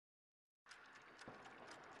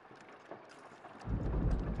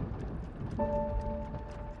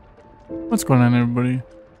What's going on, everybody?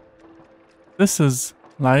 This is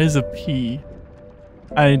Lies of P.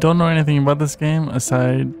 I don't know anything about this game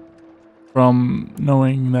aside from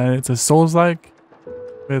knowing that it's a Souls-like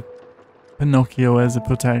with Pinocchio as a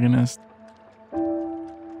protagonist.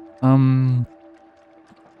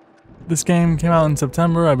 This game came out in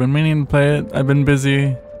September. I've been meaning to play it. I've been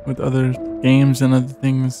busy with other games and other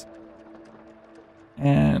things,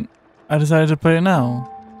 and I decided to play it now.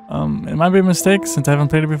 It might be a mistake since I haven't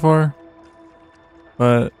played it before,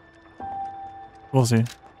 but we'll see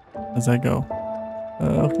as I go.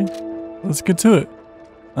 Okay, let's get to it.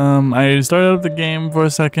 I started up the game for a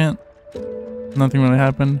second. Nothing really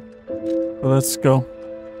happened. So let's go.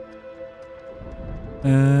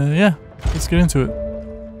 Yeah, let's get into it.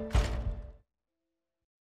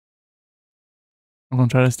 I'm gonna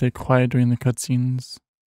try to stay quiet during the cutscenes.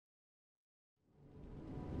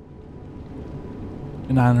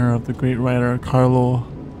 In honor of the great writer Carlo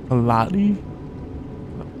Collodi.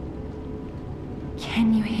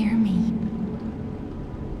 Can you hear me?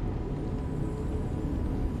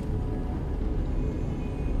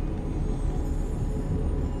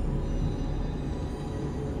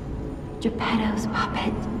 Geppetto's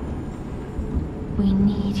puppet. We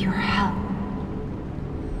need your help.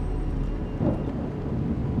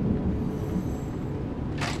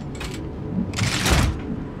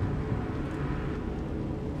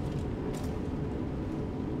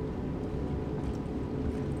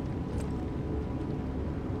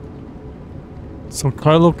 So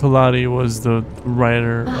Carlo Collodi was the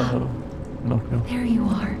writer of Pinocchio. There you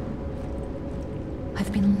are.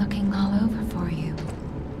 I've been looking all over for you.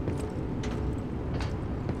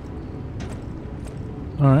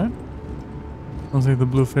 Alright. Looks like the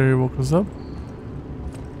blue fairy woke us up.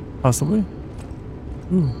 Possibly.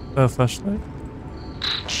 Ooh, a flashlight.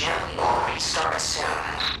 Jimmy will restart soon.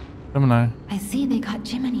 Gemini. I see they got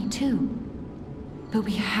Jiminy too. But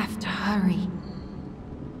we have to hurry.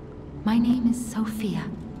 My name is Sophia.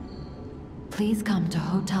 Please come to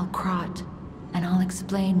Hotel Krat, and I'll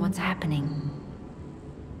explain what's happening.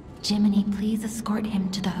 Jiminy, please escort him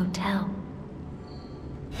to the hotel.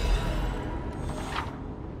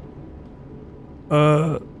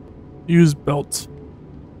 Use belt.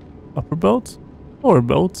 Upper belt? Lower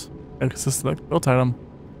belt? X to select belt item.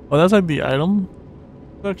 Oh, that's like the item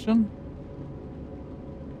section?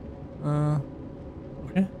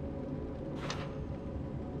 Okay.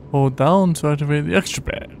 Hold down to activate the extra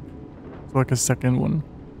bag. So like a second one.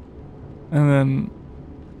 And then...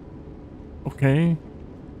 Okay.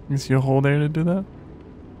 You see a hold A to do that?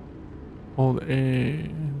 Hold A...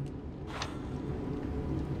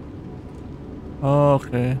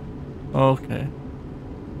 Okay. Okay.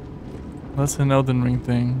 That's an Elden Ring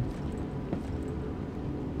thing.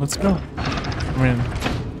 Let's go. I mean,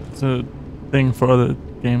 it's a thing for other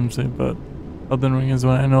games, but Elden Ring is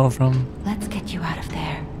what I know from. Let's get you out of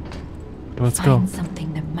there. Let's go. Find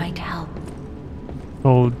something that might help.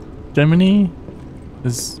 So, Gemini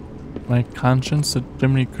is my conscience, so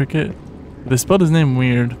Gemini Cricket. They spelled his name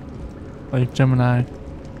weird. Like Gemini.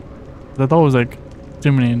 I thought it was like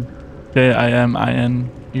Gemini. Jiminy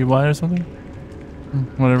or something?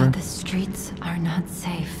 Whatever. But the streets are not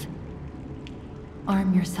safe.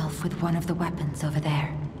 Arm yourself with one of the weapons over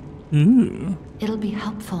there. Ooh. It'll be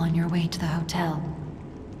helpful on your way to the hotel.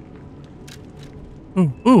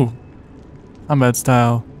 Ooh. Ooh. Combat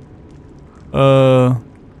style. The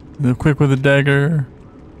quick with a dagger.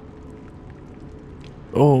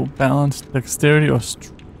 Oh, balance, dexterity, or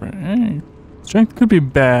strength. Strength could be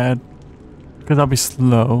bad. Because I'll be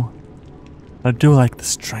slow. I do like the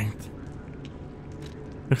strength.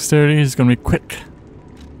 Dexterity is gonna be quick.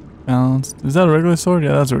 Balance. Is that a regular sword?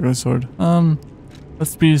 Yeah, that's a regular sword.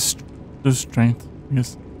 Let's be do strength. I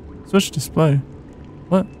guess. Switch display.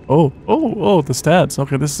 What? Oh, the stats.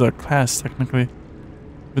 Okay, this is a class technically.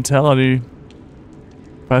 Vitality.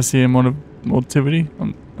 Capacity and motivity.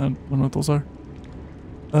 I don't know what those are.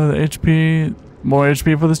 The HP. More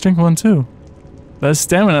HP for the strength one too. That's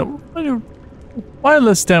stamina. Why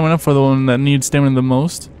less stamina for the one that needs stamina the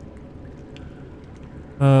most?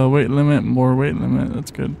 Weight limit, more weight limit.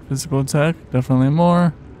 That's good. Physical attack, definitely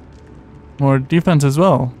more. More defense as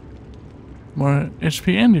well. More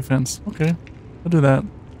HP and defense. Okay, I'll do that.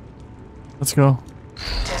 Let's go.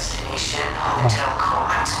 Destination Hotel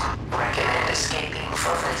Krat. Recommend escaping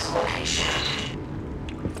from this location.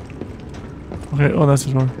 Okay, oh, that's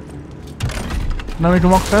the door. Now we can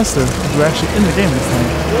walk faster. We're actually in the game this time.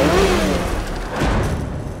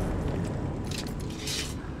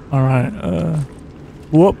 Alright,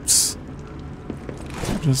 whoops.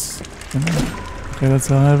 Just, okay,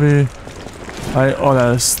 that's a heavy. Oh,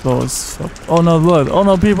 that is slow as fuck. Oh no, blood. Oh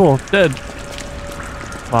no, people dead.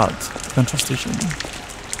 What? Central station.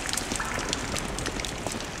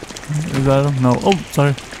 Is that him? No. Oh,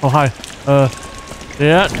 sorry. Oh, hi.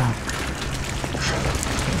 Yeah.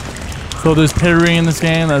 So there's parrying in this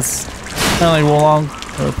game. That's kind of like Wolong.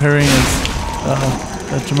 Parrying is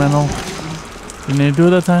detrimental. Didn't need to do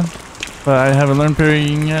it that time, but I haven't learned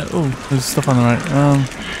parrying yet. Oh, there's stuff on the right.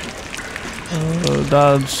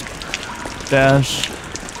 Dodge, dash.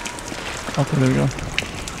 Okay, there we go.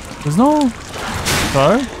 There's no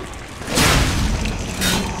car.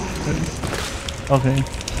 Okay.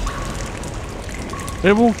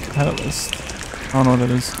 Table catalyst. I don't know what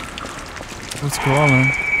that is. Let's go on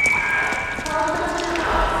then.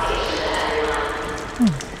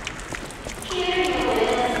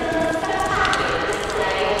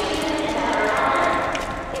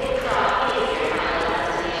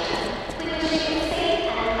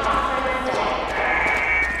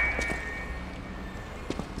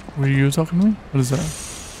 Were you talking to me? What is that?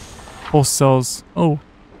 Pulse cells. Oh,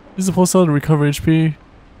 use the pulse cell to recover HP.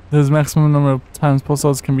 There's a maximum number of times pulse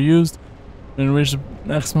cells can be used. When you reach the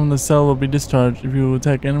maximum, the cell will be discharged. If you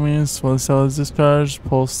attack enemies while the cell is discharged,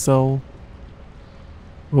 pulse cell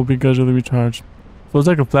will be gradually recharged. So it's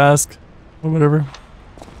like a flask or whatever.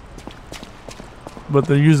 But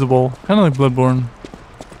they're usable. Kind of like Bloodborne.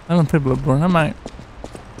 I don't play Bloodborne. I might.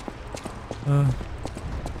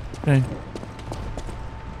 Okay.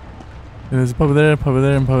 There's a puppet there, and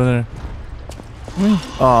puppet there.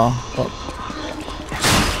 Oh.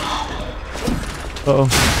 Uh-oh.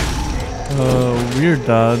 Weird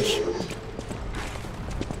dodge.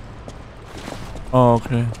 Oh,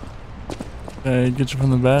 okay. Okay, get you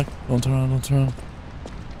from the back. Don't turn around, don't turn around.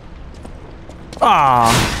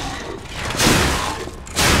 Ah!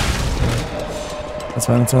 That's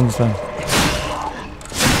fine, that's fine, that's fine.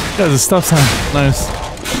 Guys, it's stop sign. Nice.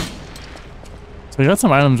 So I got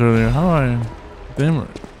some items earlier. How do I... Damn,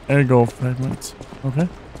 ergo fragments. Okay.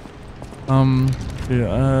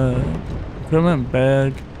 Yeah, equipment,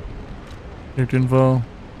 bag. Character info.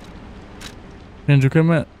 Change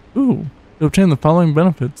equipment. Ooh. To obtain the following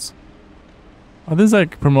benefits. Are these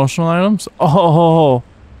like promotional items? Oh!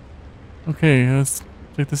 Okay, let's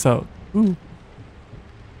check this out. Ooh.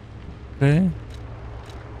 Okay.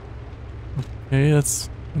 Okay, that's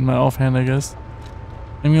in my offhand, I guess.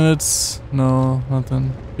 Amulets, no,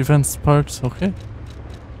 nothing. Defense parts, okay.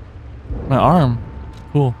 My arm,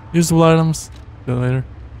 cool. Usable items, do that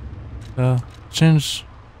later. Change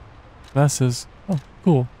glasses, oh,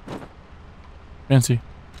 cool. Fancy.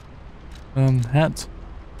 Hat.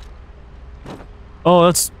 Oh,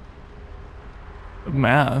 that's a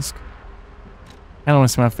mask. I don't want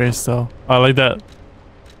to see my face though. Oh, I like that.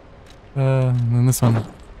 And then this one.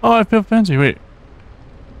 Oh, I feel fancy. Wait.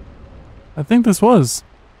 I think this was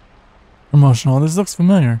promotional. This looks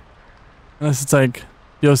familiar. Unless it's like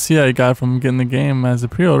DLC I got from getting the game as a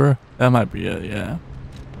pre-order. That might be it, yeah.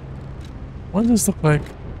 What does this look like?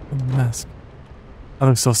 A mask. That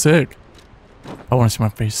looks so sick. I want to see my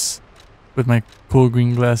face with my cool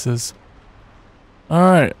green glasses.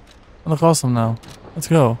 Alright. I look awesome now. Let's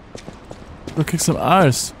go. Go kick some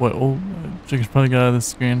ass. What? Oh, chicken's probably got out of the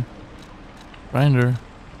screen. Grinder.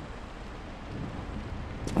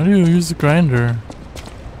 How do you use the grinder?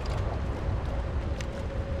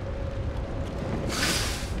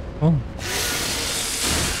 Oh.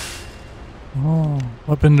 Oh,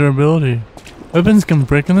 weapon durability. Weapons can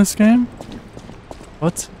break in this game?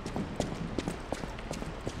 What?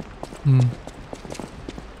 Can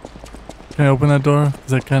I open that door?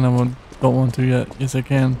 Because I kind of don't want to yet. Yes, I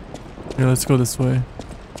can. Okay, let's go this way.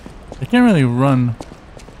 I can't really run.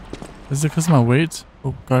 Is it because of my weight?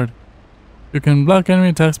 Oh, guard. You can block enemy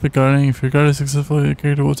attacks by guarding. If your guard is successful, your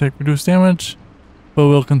character will take reduced damage, but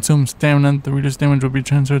will consume stamina. The reduced damage will be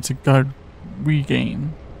transferred to guard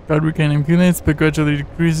regain. Guard regain accumulates but gradually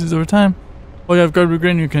decreases over time. While you have guard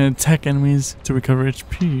regain, you can attack enemies to recover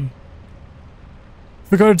HP. If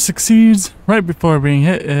the guard succeeds right before being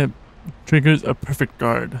hit, it triggers a perfect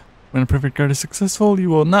guard. When a perfect guard is successful, you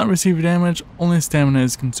will not receive damage, only stamina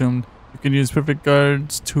is consumed. You can use perfect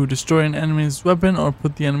guards to destroy an enemy's weapon or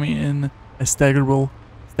put the enemy in a staggerable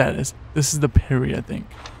status. This is the parry, I think.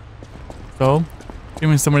 So, give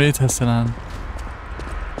me somebody to test it on.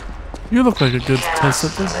 You look like a good test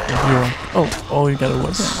at this. Oh, you got a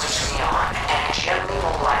weapon.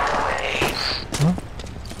 Huh?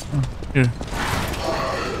 Oh, here.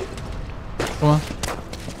 Come on.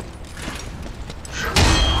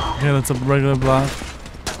 Okay, that's a regular block.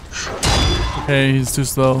 Okay, he's too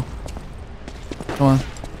slow. Come on,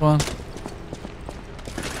 come on.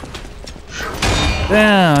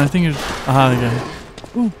 Damn, I think it's... Aha, the guy.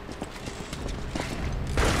 Ooh.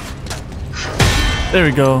 There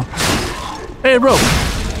we go. Hey, bro.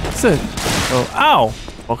 Sit. Oh, ow.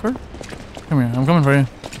 Fucker. Come here. I'm coming for you.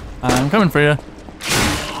 I'm coming for you.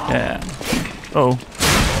 Yeah. Uh oh.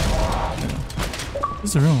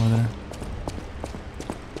 There's a room over there.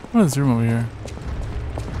 What is this room over here?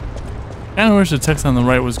 Kinda wish the text on the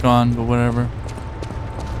right was gone, but whatever.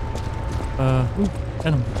 Ooh,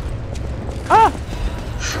 item. Ah!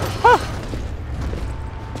 Ah!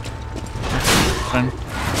 Fine.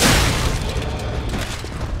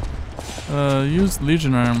 Use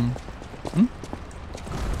Legion arm. Hmm?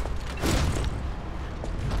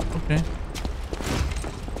 Okay.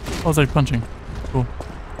 Oh, it's like punching. Cool.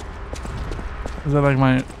 Is that like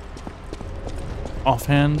my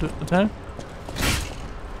offhand attack?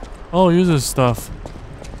 Oh, use this stuff.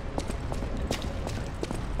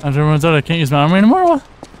 After everyone's out, I can't use my armor anymore? What?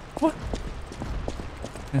 What?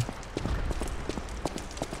 Yeah.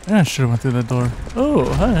 Yeah, I should have went through that door. Oh,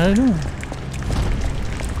 hi, how you doing?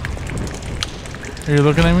 Are you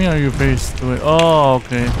looking at me or are you faced the way? Oh,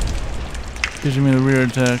 okay. Gives me the rear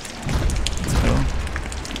attack. Let's go.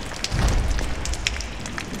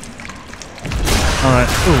 Alright.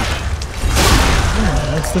 Ooh. Yeah,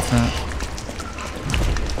 that's different.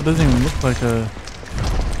 It doesn't even look like a...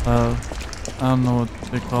 I don't know what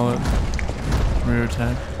they call it. Rear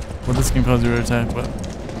attack. Well, this game calls it rear attack, but...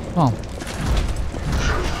 Oh.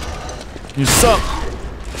 You suck!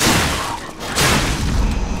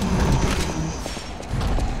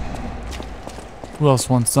 Who else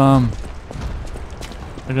wants some?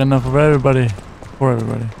 I got enough of everybody. For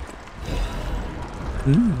everybody.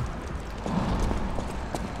 Ooh.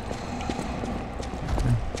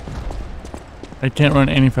 Okay. I can't run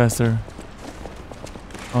any faster.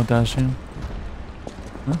 Oh, dashing.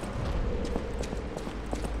 Huh?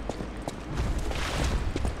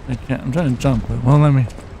 I can't. I'm trying to jump, but it won't let me.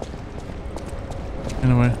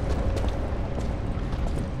 Anyway.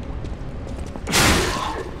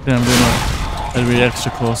 Yeah, I'm doing it. Gotta be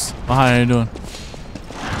extra close. Oh, hi, how you doing?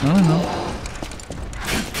 No.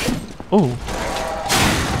 Oh.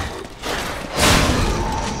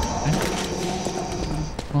 Okay.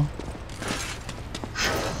 Well.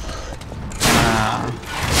 Ah.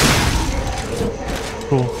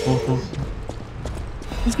 Cool.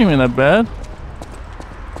 This game ain't that bad.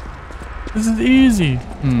 This is easy.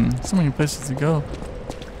 So many places to go.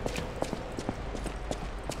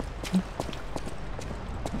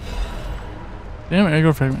 Damn it,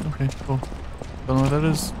 aggro fragment. Okay, cool. Don't know what that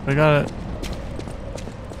is. I got it.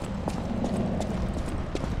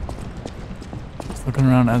 Just looking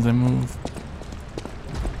around as I move.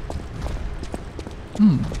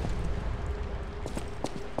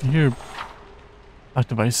 I hear lock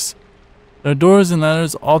device. There are doors and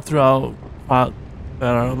ladders all throughout that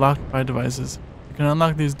are locked by devices. You can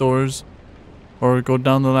unlock these doors or go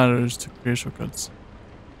down the ladders to create shortcuts.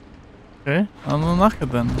 Okay, I'll unlock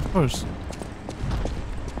it then, of course.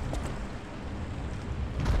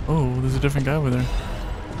 Oh, there's a different guy over there.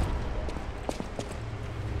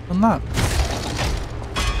 Unlock.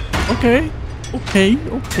 Okay.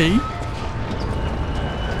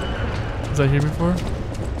 Was I here before?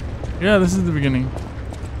 Yeah, this is the beginning.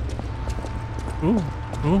 Cool.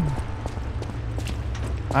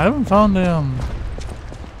 I haven't found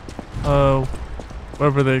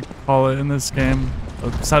whatever they call it in this game,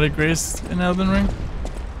 a Side Grace in Elden Ring.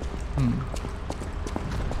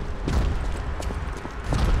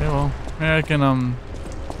 Okay, well, maybe I can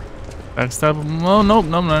backstab him. Oh, nope,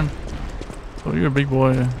 no, man. Oh, you're a big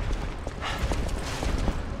boy.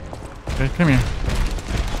 Okay, come here.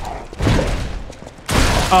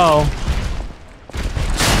 Oh.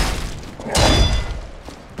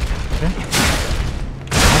 Okay.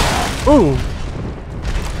 Ooh.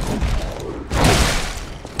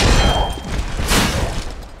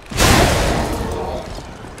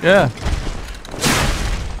 Yeah.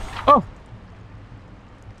 Oh.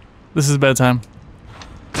 This is bedtime.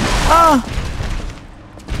 Ah.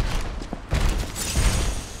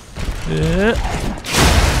 Yeah.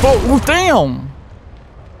 Oh, damn.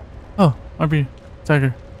 Oh, RB.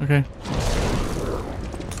 Tiger. Okay.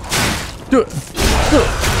 Do it.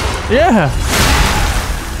 Yeah.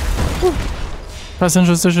 Woo. Past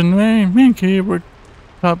central station. Main keyboard.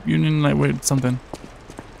 Top union lightweight something.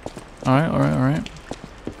 Alright.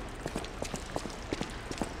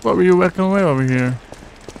 What were you whacking away over here?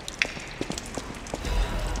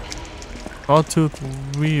 Sawtooth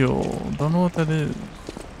wheel. Don't know what that is.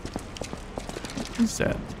 What is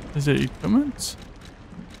that? Is it equipment?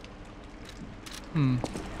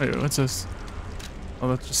 Wait, what's this? Oh,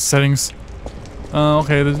 that's just settings.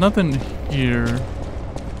 Okay, there's nothing here.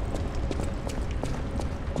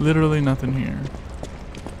 literally nothing here.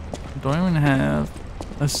 Don't even have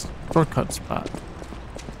a shortcut spot.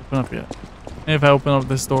 Open up yet. Maybe if I open up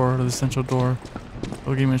this door, the central door,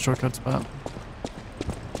 it'll give me a shortcut spot.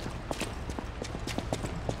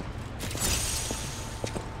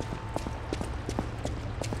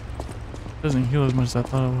 Doesn't heal as much as I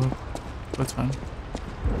thought it would. That's fine.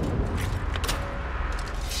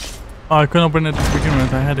 Oh, I couldn't open it to begin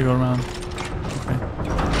with. I had to go around. Okay.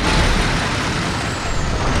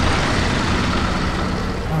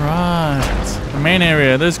 Alright. The main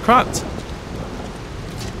area. There's Krat.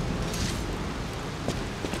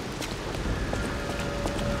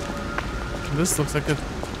 This looks like a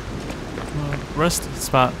rest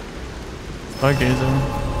spot. Stargazer.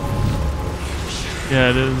 Yeah,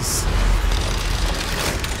 it is.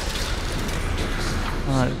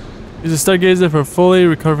 Alright. Use a Stargazer for fully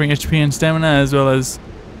recovering HP and stamina, as well as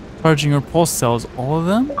charging your pulse cells. All of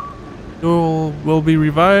them? You will be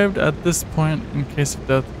revived at this point in case of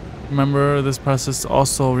death. Remember, this process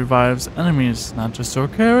also revives enemies, not just your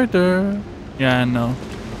character. Yeah, I know.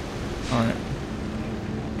 Alright.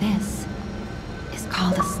 This is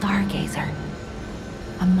called a Stargazer.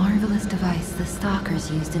 A marvelous device the Stalkers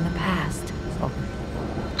used in the past. Warning.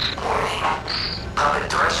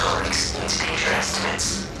 Puppet threshold exceeds danger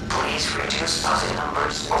estimates. Please reduce puppet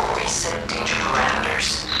numbers or reset danger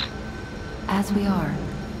parameters. As we are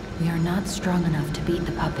not strong enough to beat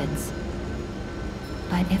the puppets.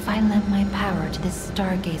 But if I lend my power to this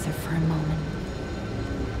Stargazer for a moment.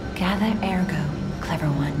 Gather ergo, clever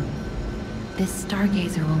one. This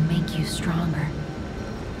Stargazer will make you stronger.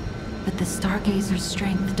 But the Stargazer's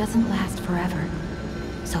strength doesn't last forever,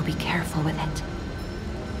 so be careful with it.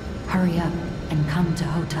 Hurry up and come to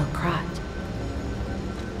Hotel Krat.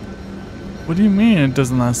 What do you mean it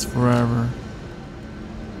doesn't last forever?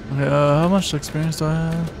 Okay, how much experience do I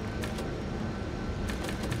have?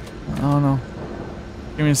 I don't know.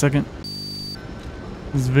 Give me a second.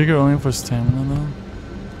 Is Vigor only for stamina though?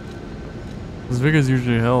 Because Vigor is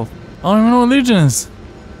usually health. I don't even know what Legion is!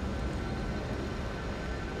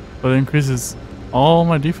 But it increases all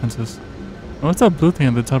my defenses. What's that blue thing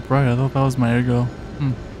at the top right? I thought that was my ergo.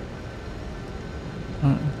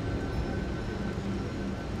 Alright.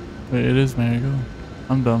 Wait, it is my ergo.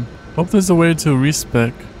 I'm dumb. Hope there's a way to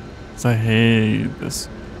respec. Because I hate this.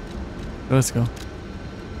 Let's go.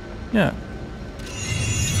 Yeah.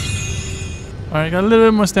 Alright, got a little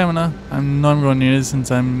bit more stamina. I know I'm going to need it since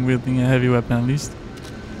I'm wielding a heavy weapon at least.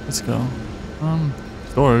 Let's go.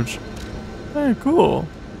 Storage. Very cool.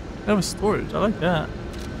 I have a storage. I like that.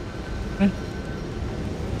 Okay.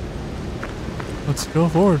 Let's go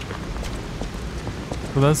forward.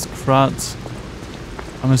 So that's Krat.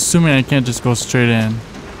 I'm assuming I can't just go straight in.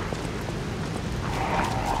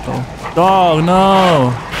 Oh. Dog,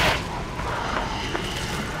 no!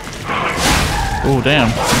 Oh, damn.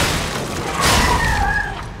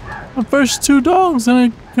 My first two dogs and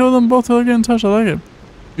I kill them both till I get in touch. I like it.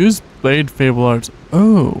 Use Blade Fable Arts.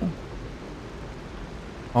 Oh.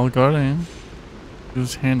 All guarding.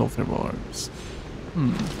 Use Handle Fable Arts.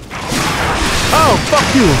 Oh,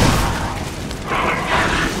 fuck you!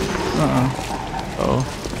 Oh.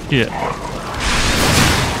 Yeah.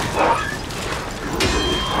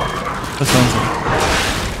 That's what I'm saying.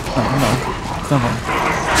 No. It's not fun.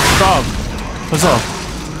 Stop! What's up?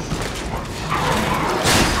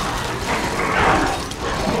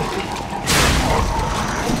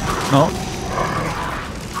 No.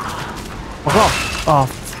 Fuck off! Oh,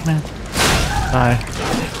 man. Die.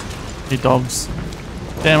 Hate dogs.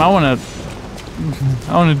 Damn, I wanna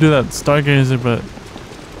do that Stargazer, but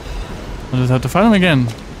I'll just have to fight him again.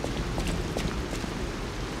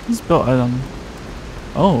 This belt item.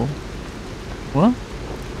 Oh. What?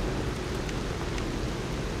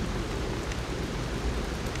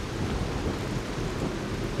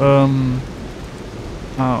 Oh.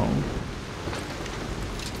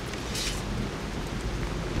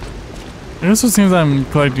 I guess it seems I'm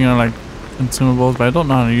collecting on like consumables, but I don't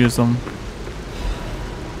know how to use them.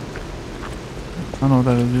 I don't know what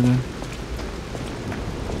that is either.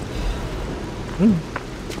 Ooh.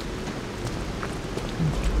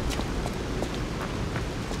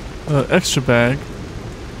 Extra bag.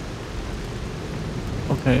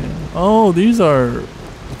 Okay. Oh, these are a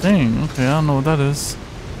thing. Okay, I don't know what that is.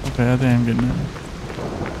 Okay, I think I'm getting it.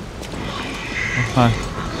 Oh, hi.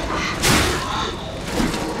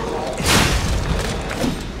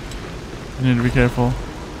 I need to be careful.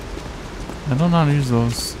 I don't know how to use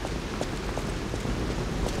those.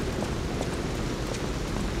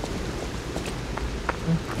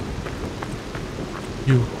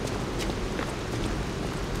 You.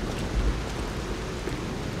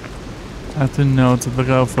 have to know to look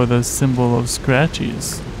out for the symbol of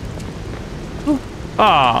scratchies. Ooh.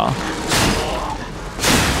 Ah!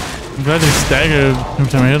 I'm glad they staggered every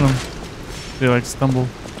time I hit them. They like stumble.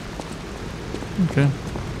 Okay.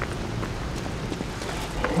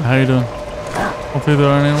 How you doing? Hopefully there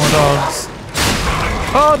aren't any more dogs.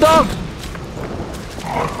 Oh, dog!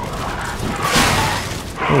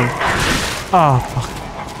 Oh. Ah, fuck.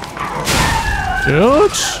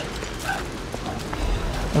 Ouch!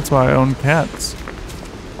 That's why I own cats.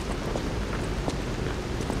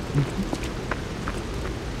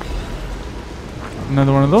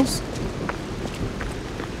 Another one of those?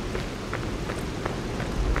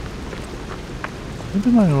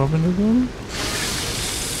 Did I open the door?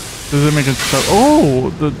 Does it make a shot? Oh,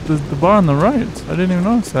 the bar on the right. I didn't even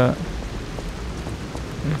notice that.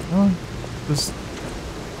 Oh, just.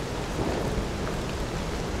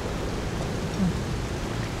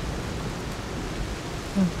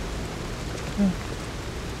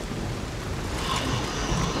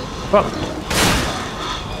 Fuck.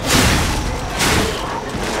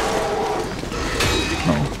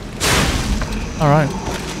 Oh. All right.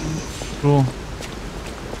 Cool.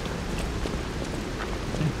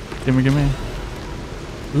 Gimme.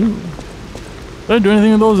 Ooh. Did I do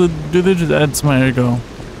anything with those, or do they just add to my ego?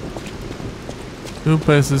 2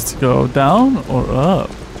 places to go. Down or up?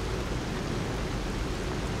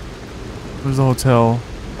 Where's the hotel?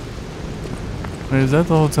 Wait, is that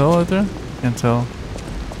the hotel right there? Can't tell.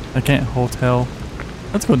 I can't hotel.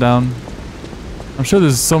 Let's go down. I'm sure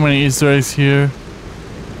there's so many Easter eggs here.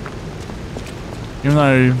 Even though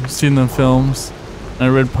I've seen the films, and I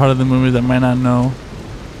read part of the movies, I might not know.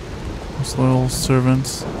 Those little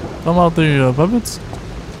servants. How about the puppets?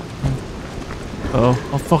 Uh oh.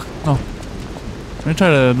 Oh fuck. No. Let me try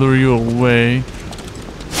to lure you away.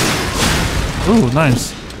 Ooh,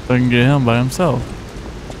 nice. So I can get him by himself.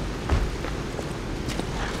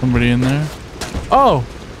 Somebody in there. Oh!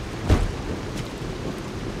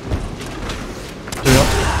 There you go.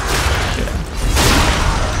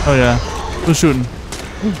 Yeah. Oh yeah. Who's shooting?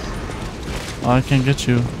 Ooh. Oh, I can't get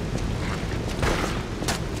you.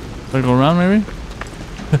 Should I go around maybe?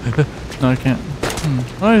 No, I can't.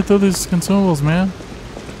 Why you throw these consumables, man?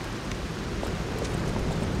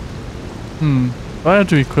 Do I have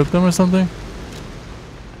to equip them or something?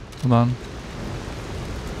 Hold on.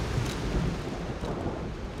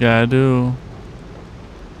 Yeah, I do.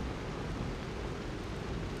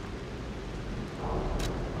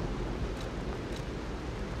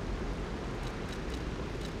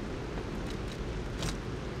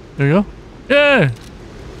 There you go. Yeah!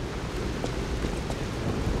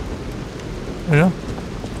 There you go.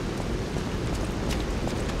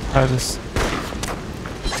 Try this.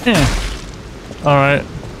 Yeah. Alright.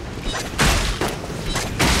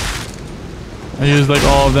 I used like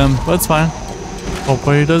all of them. That's fine.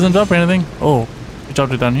 Hopefully he doesn't drop anything. Oh, he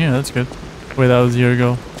dropped it down here. That's good. Wait, that was a year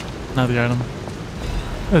ago. Not the item.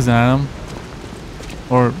 There's an item.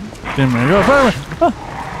 Or didn't really go. Ah.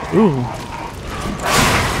 Ooh.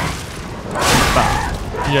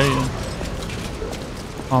 Ah. Yeah.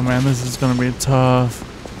 Oh man, this is gonna be tough.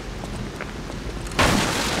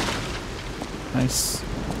 Nice.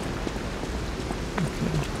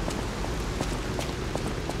 Okay.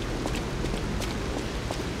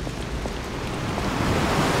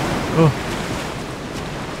 Oh.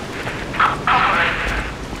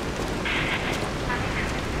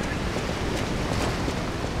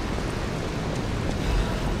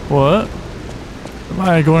 What? Am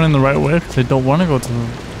I going in the right way? Because I don't want to go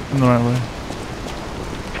in the right way.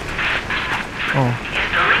 Oh.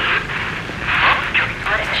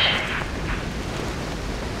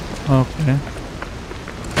 Okay.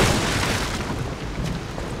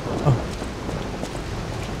 Oh.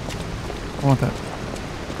 I want that.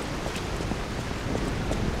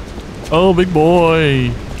 Oh, big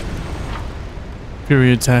boy.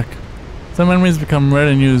 Fury attack. Some enemies become red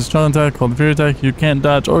and use a strong attack called Fury attack. You can't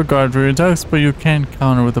dodge or guard Fury attacks, but you can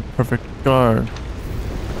counter with a perfect guard.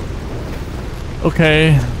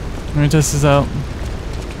 Okay. Let me test this out.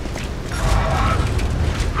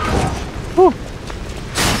 Whew.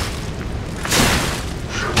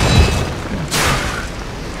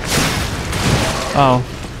 Oh.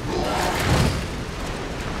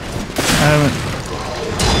 I haven't.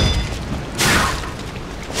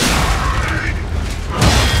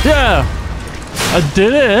 Yeah! I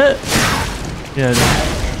did it! Yeah, I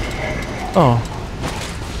did. Oh.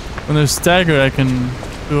 When they're staggered, I can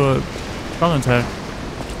do a strong attack.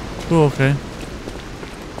 Ooh, okay.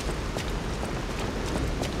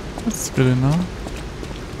 That's good enough.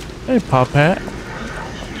 Hey, Pop Hat.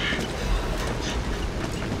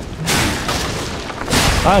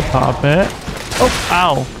 Bye, Poppet. Oh,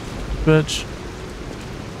 ow. Bitch.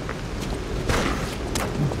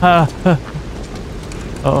 Ha, ha.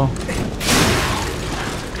 Uh-oh.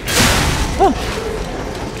 Oh.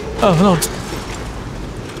 Oh, no.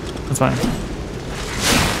 That's fine.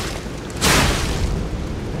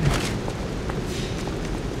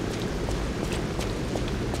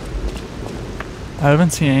 I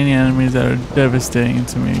haven't seen any enemies that are devastating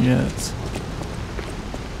to me yet.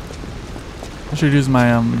 I should use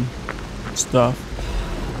my stuff.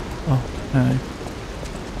 Oh, okay.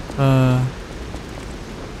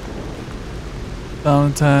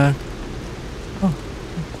 Down attack. Oh.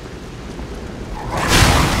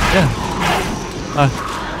 Yeah.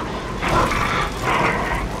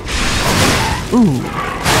 Ooh.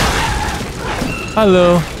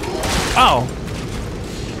 Hello. Ow.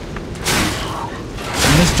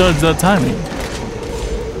 I misjudged that timing.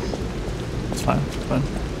 It's fine. It's fine.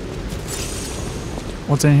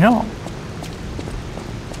 What's in here?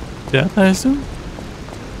 Death, I assume?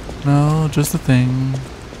 No, just a thing.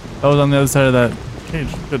 That was on the other side of that cage.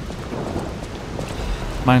 Good.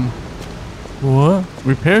 Mine. What?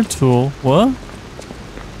 Repair tool? What?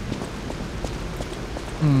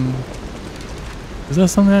 Is that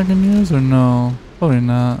something I can use or no? Probably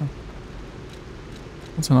not.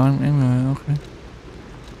 What's an amulet? Okay.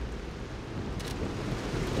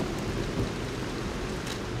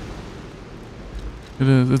 It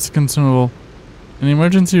is. It's consumable. An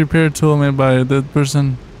emergency repair tool made by a dead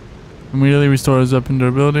person immediately restores weapon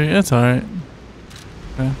durability. It's alright.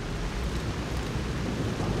 Okay.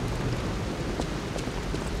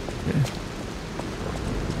 Okay.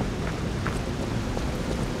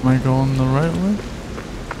 Am I going the right way?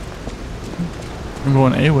 I'm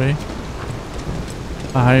going a way.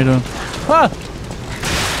 How you doing? Ah!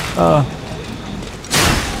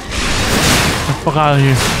 Get the fuck out of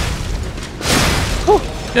here. Oh,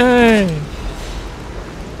 yay!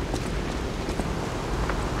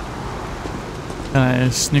 Can I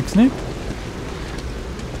sneak?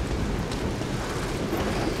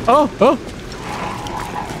 Oh, oh!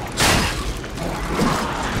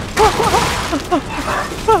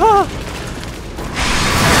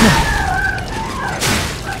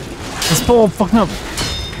 Let's pull fucking up.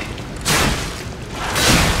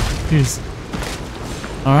 Jeez.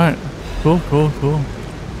 Alright. Cool.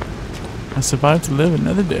 I survived to live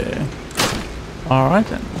another day. Alright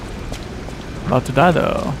then. About to die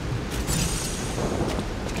though.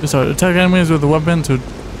 Just start attack enemies with a weapon to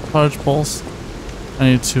charge pulse. I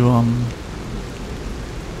need to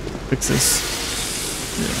fix this.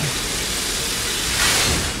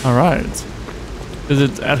 Yeah. Alright. Is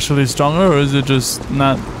it actually stronger or is it just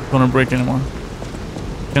not gonna break anymore?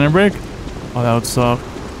 Can it break? Oh, that would suck.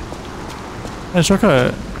 Hey,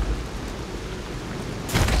 shortcut.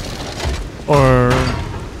 Or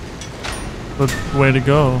the way to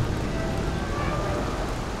go.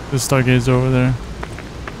 The stargazer over there.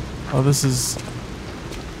 Oh, this is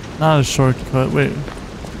not a shortcut. Wait.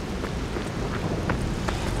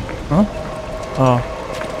 Huh? Oh.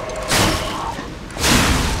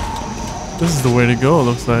 This is the way to go, it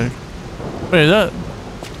looks like. Wait, is that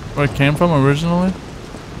where it came from originally?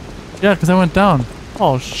 Yeah, because I went down.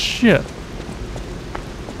 Oh, shit.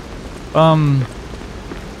 I'm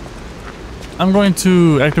going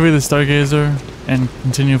to activate the stargazer and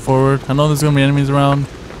continue forward. I know there's going to be enemies around,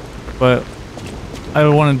 but I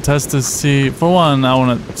want to test to see, for one, I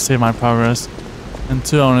want to save my progress, and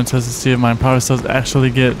two, I want to test to see if my power cells actually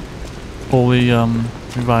get fully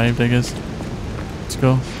revived, I guess. Let's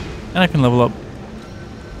go. And I can level up.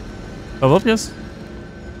 Level up, yes?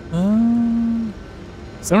 7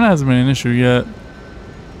 hasn't been an issue yet.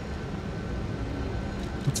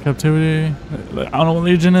 What's captivity? I don't know what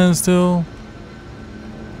Legion is still.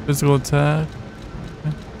 Physical attack.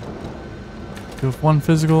 Okay. Go with 1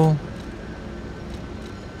 physical.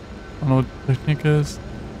 I don't know what technique is.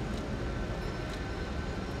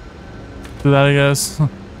 Do that, I guess. Can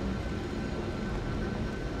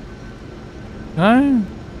I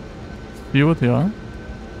view what they are?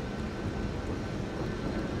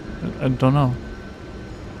 I don't know.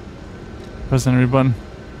 Press enter button.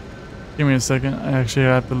 Give me a second. I actually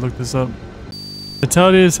have to look this up.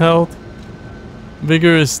 Vitality is health.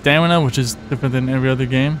 Vigor is stamina, which is different than every other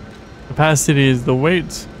game. Capacity is the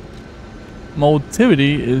weight.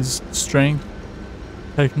 Motility is strength.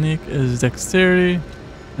 Technique is dexterity.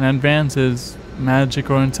 And advance is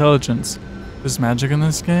magic or intelligence. There's magic in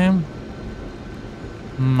this game?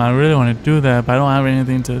 I really want to do that, but I don't have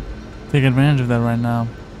anything to take advantage of that right now.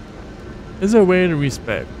 Is there a way to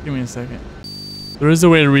respec? Give me a second. There is a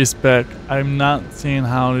way to respec. I'm not seeing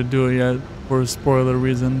how to do it yet for spoiler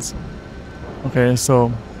reasons. Okay,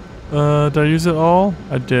 so, did I use it all?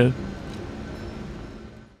 I did.